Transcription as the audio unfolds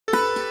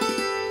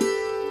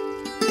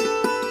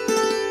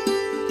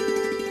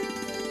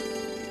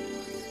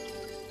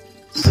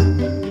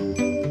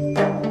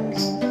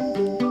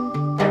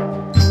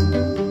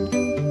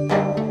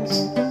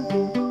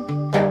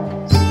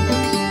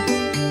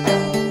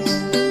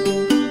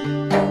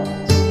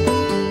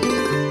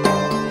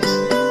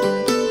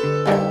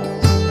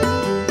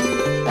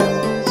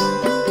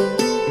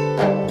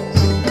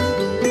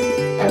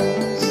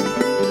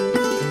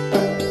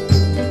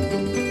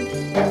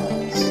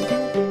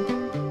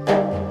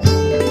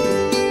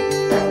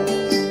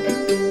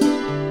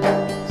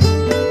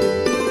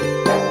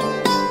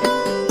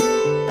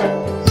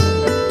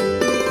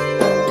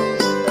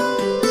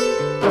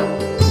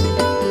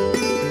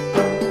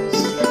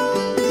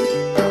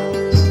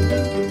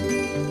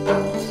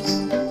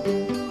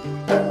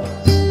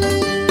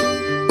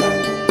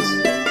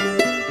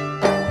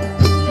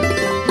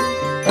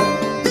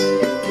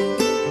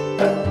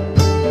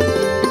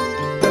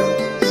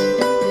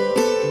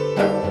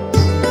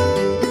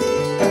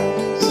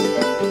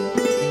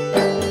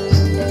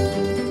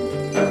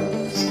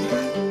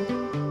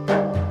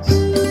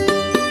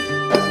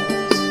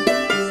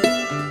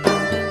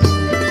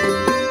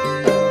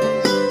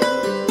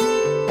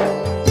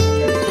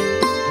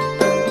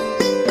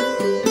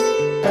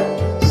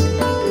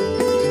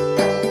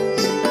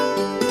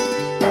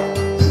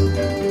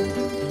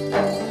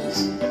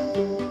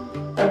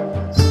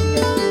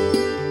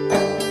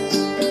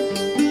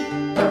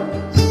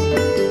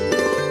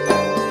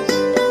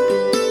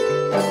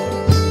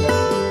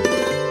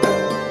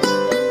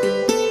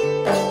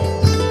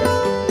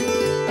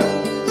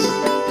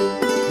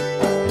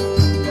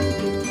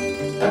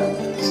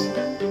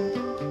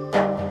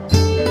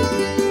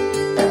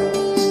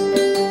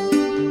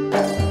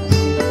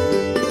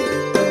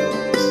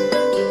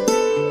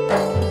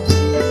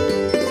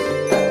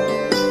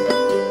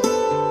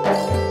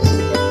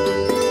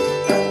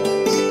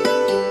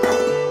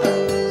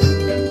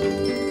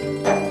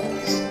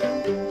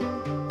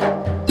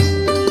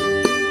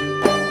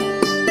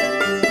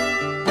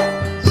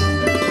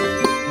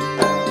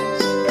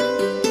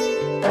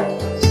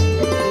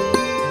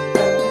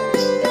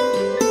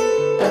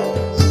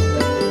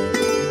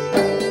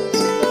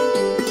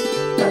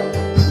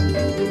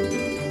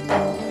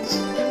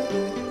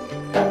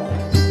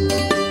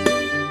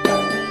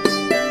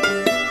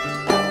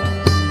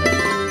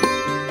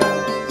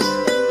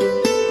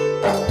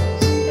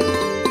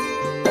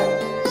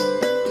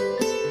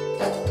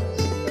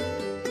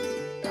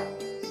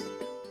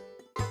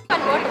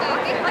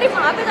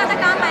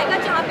आएगा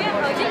जहाँ पे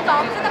जिन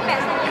गाँव में ज़्यादा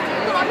पैसा नहीं है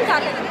तो वहाँ पे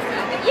ज़्यादा लगेगा।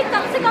 ये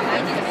कम से कम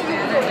पेजेस में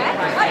यूज़ हो रहा है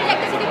और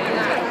इलेक्ट्रिसिटी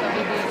प्रोड्यूस कर रहा है।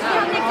 ये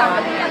हमने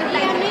एग्जाम्पल दिया,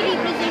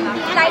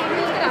 लाइट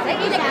यूज़ करा रहा है,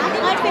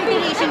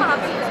 इलेक्ट्रिसिटी वहाँ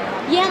पे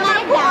ये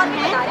हमारे डैम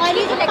है और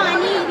ये जो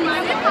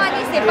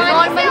पानी से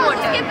नॉर्मल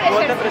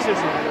वाटर प्रेशर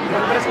से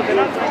कंप्रेस होता है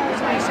ना,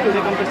 इसको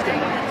कंप्रेस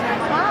करना।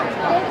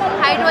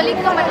 हाइड्रोलिक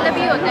का मतलब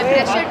ये होता है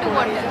प्रेशर टू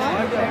वाटर।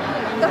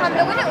 तो हम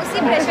लोगों ने उसी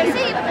प्रेशर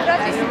से ये पूरा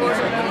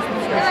डिस्ट्रीब्यूशन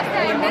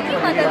की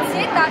मदद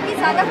से, ताकि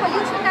ज़्यादा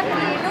पोल्यूशन ना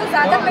क्रिएट हो,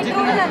 ज़्यादा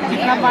पेट्रोल ना लगे,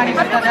 हम लोगों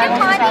ने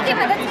पानी की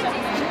मदद से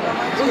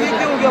तो ये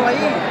क्या हो गया भाई?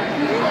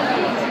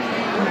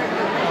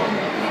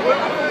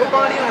 वो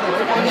पानी आ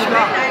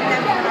रहा है।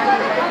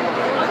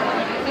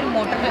 फिर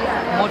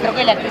मोटर को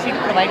इलेक्ट्रिसिटी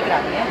प्रोवाइड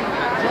कराती है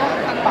जो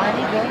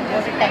पानी जो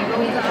जैसे टैंक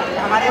में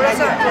हमारे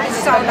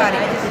साउंड आ रही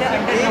है जिससे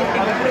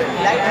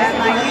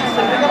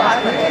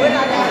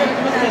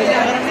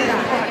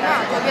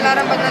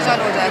अलार्म बजना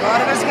चालू हो जाएगा। और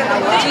अगर इसके अंदर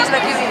कोई चीज़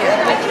रखी हुई है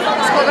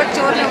उसको अगर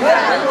चोर ने उठाया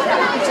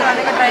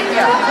चुराने का ट्राई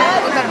किया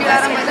तो तभी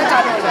अलार्म बजना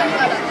चालू हो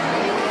जाएगा।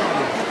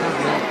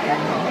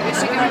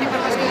 सिक्योरिटी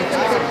पर्पज के लिए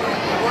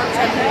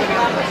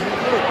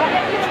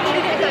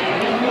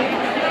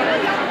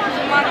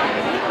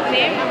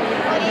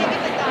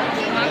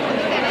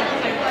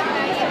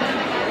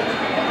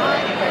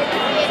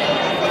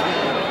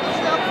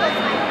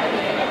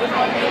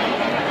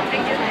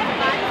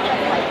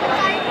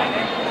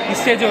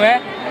इससे जो है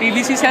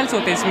पीवीसी सेल्स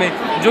होते हैं,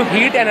 इसमें जो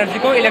हीट एनर्जी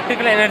को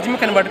इलेक्ट्रिकल एनर्जी में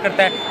कन्वर्ट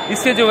करता है।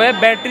 इससे जो है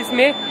बैटरीज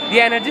में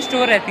ये एनर्जी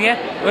स्टोर रहती है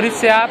और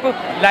इससे आप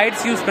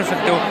लाइट्स यूज़ कर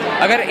सकते हो।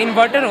 अगर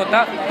इन्वर्टर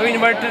होता तो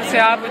इन्वर्टर से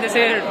आप जैसे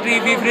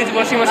टीवी, फ्रिज,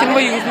 वॉशिंग मशीन वो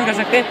यूज़ नहीं कर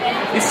सकते,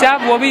 इससे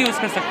आप वो भी यूज़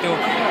कर सकते हो।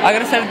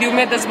 अगर सर्दियों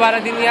में 10-12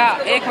 दिन या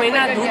 1 महीना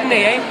धूप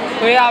नहीं आई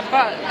तो ये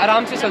आपका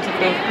आराम से चल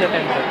सकते हो उतने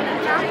टाइम तक।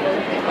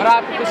 और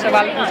आप कुछ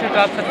सवाल पूछे तो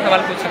आप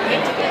सवाल पूछ सकते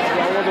हैं।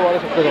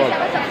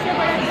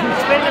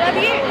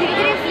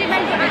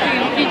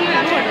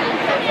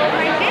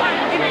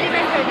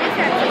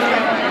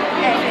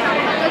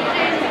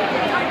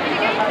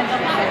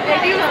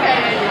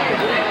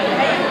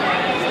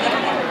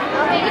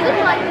 Good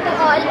morning to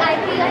all. I'm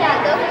Priya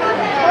Yadav.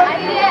 I'm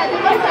Priya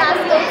Yadav of class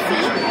 8C.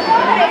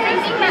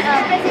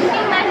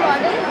 Presenting my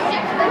model.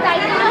 The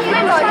title of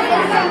my model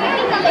is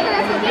Generating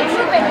Electricity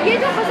Through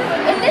Windmill.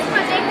 In this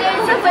project, there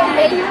is a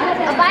windmill.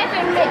 Why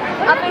windmill?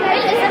 A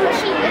windmill is a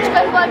machine which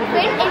converts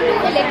wind into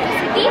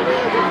electricity.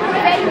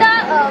 When the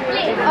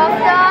plate of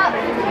the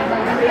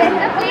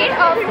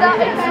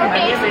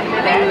rotates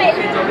windmill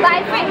by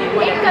wind,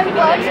 it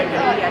converts.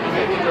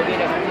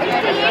 It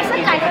creates a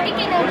kinetic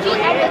energy,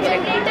 and the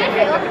generator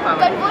here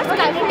converts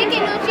kinetic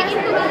energy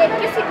into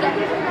electricity.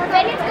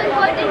 When it's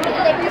converted into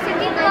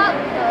electricity,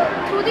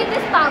 through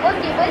this power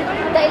cable,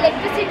 the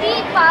electricity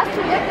passes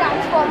through the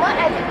transformer,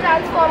 and the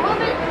transformer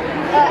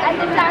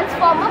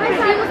will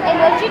produce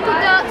energy to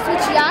the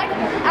switchyard,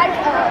 and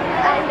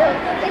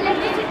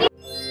electricity.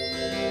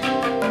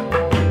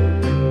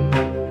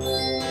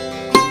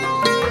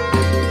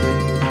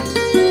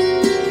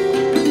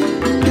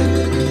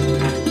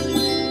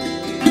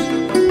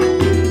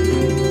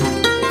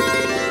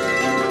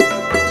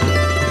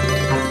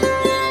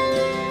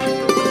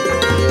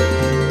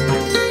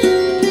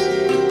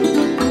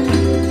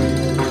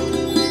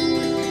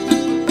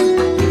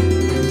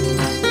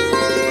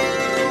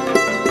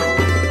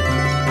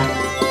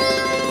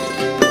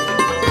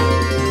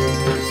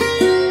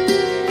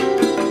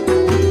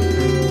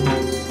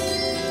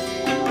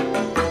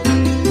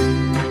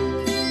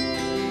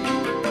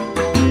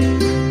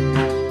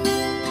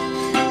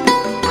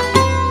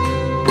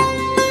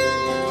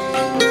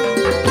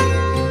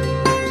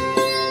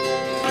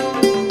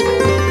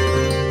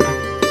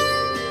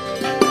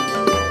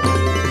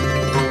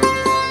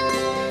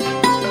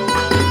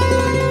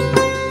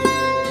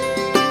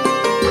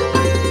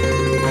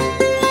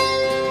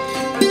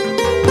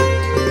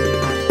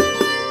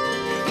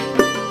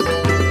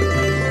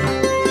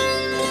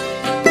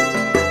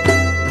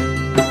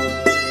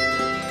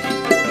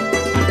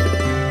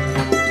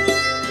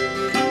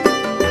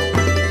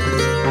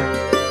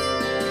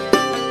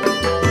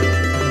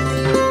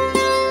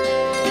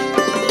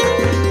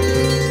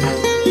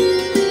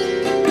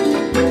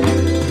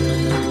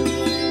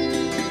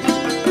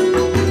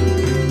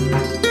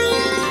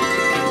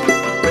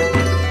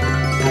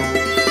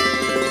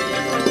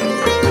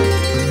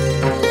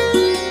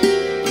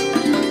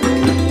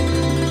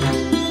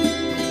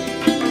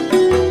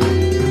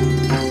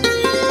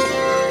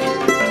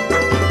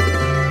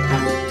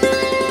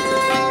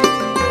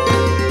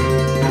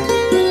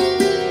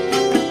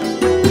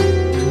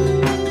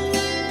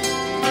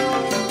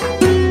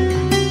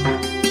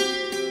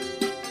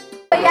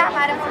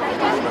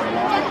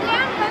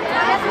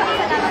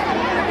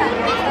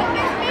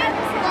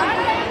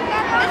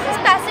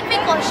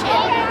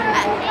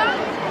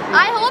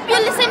 I hope you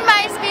listen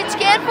my speech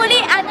carefully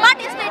and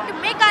participate to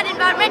make our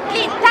environment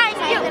clean. Thank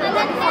you.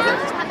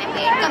 हमें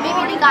पेड़ कभी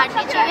भी नहीं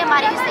काटने चाहिए,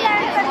 हमारी सेहत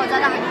के लिए बहुत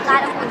ज़्यादा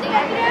हानिकारक होते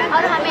हैं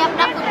और हमें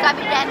अपना खुद का का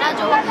भी कहना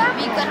जो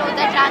व्हीकल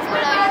होता है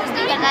ट्रांसपोर्ट यूज़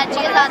नहीं करना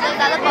चाहिए, ज़्यादा से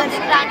ज़्यादा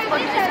पब्लिक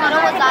ट्रांसपोर्ट यूज़ करो,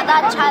 वो ज़्यादा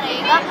अच्छा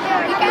रहेगा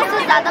क्योंकि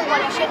उससे ज़्यादा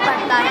पॉल्यूशन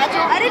बढ़ता है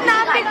जो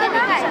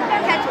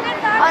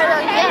और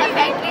ये है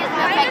फैक्ट्री में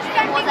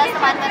बहुत ज़्यादा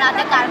सामान बनाते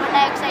हैं कार्बन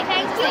डाइऑक्साइड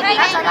जिससे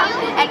इतना ज़्यादा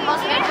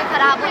एटमॉस्फेयर में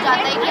ख़राब हो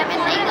जाता है कि हमें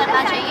नहीं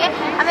करना चाहिए।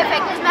 हमें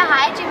फैक्ट्रीज में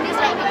हाई चिमनीज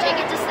रखनी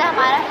चाहिए जिससे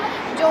हमारा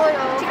जो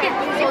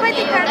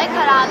होता है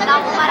ख़राब ना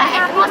हो, हमारा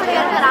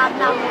एटमॉस्फेयर ख़राब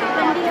ना हो।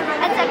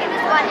 And second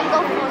is burning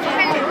of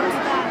and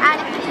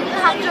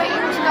हम जो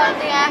यूज़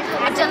करते हैं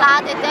और जला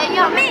देते हैं ये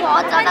हमें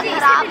बहुत ज़्यादा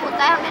ख़राब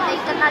होता है, हमें नहीं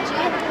करना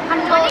चाहिए। हम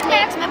जो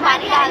लेक्स में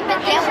पानी डाल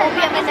देते हैं वो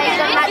भी हमें नहीं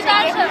करना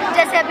चाहिए,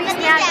 जैसे अभी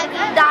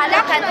इसमें डाल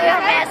रखा है तो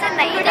हमें ऐसे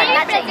नहीं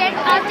करना चाहिए।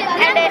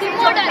 एंड ऐसे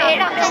जो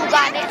पेड़ हमें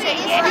उगाने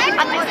चाहिए,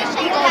 अपनी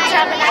जिंदगी को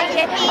अच्छा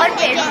बनाइए और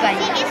पेड़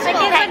उगाइए।